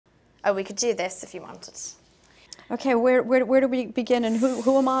Oh, we could do this if you wanted. Okay, where do we begin, and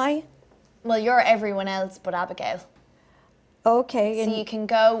who am I? Well, you're everyone else but Abigail. Okay. So you can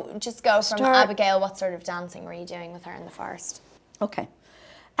just go from Abigail. What sort of dancing were you doing with her in the forest? Okay.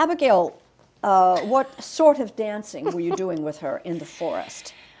 Abigail, what sort of dancing were you doing with her in the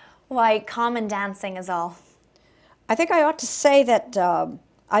forest? Why, common dancing is all. I think I ought to say that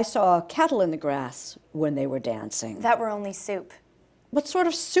I saw a kettle in the grass when they were dancing. That were only soup. What sort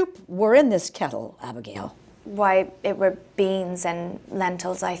of soup were in this kettle, Abigail? Why, it were beans and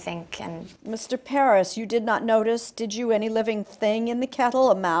lentils, I think, and... Mr. Paris, you did not notice, did you, any living thing in the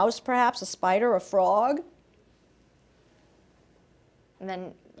kettle? A mouse, perhaps? A spider? A frog? And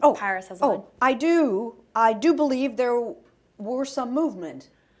then Oh, Paris has oh, I do believe there were some movement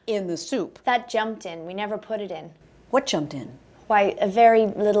in the soup. That jumped in. We never put it in. What jumped in? Why, a very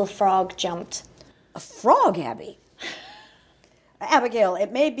little frog jumped. A frog, Abby? Abigail,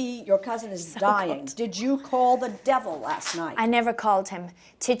 it may be your cousin is dying. Good. Did you call the devil last night? I never called him.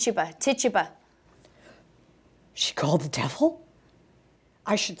 Tituba, Tituba. She called the devil?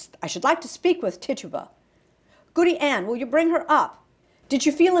 I should like to speak with Tituba. Goody Ann, will you bring her up? Did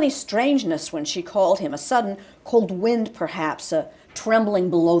you feel any strangeness when she called him? A sudden cold wind, perhaps, a trembling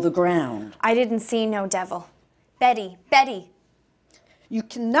below the ground? I didn't see no devil. Betty, Betty. You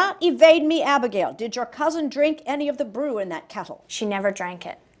cannot evade me, Abigail. Did your cousin drink any of the brew in that kettle? She never drank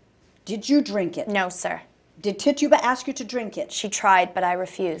it. Did you drink it? No, sir. Did Tituba ask you to drink it? She tried, but I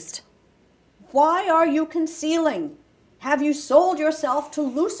refused. Why are you concealing? Have you sold yourself to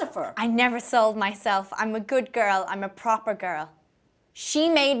Lucifer? I never sold myself. I'm a good girl. I'm a proper girl. She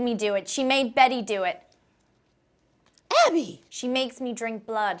made me do it. She made Betty do it. Abby! She makes me drink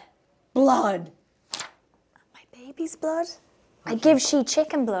blood. Blood. My baby's blood? I give she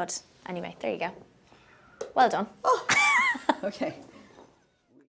chicken blood. Anyway, there you go. Well done. Oh. Okay.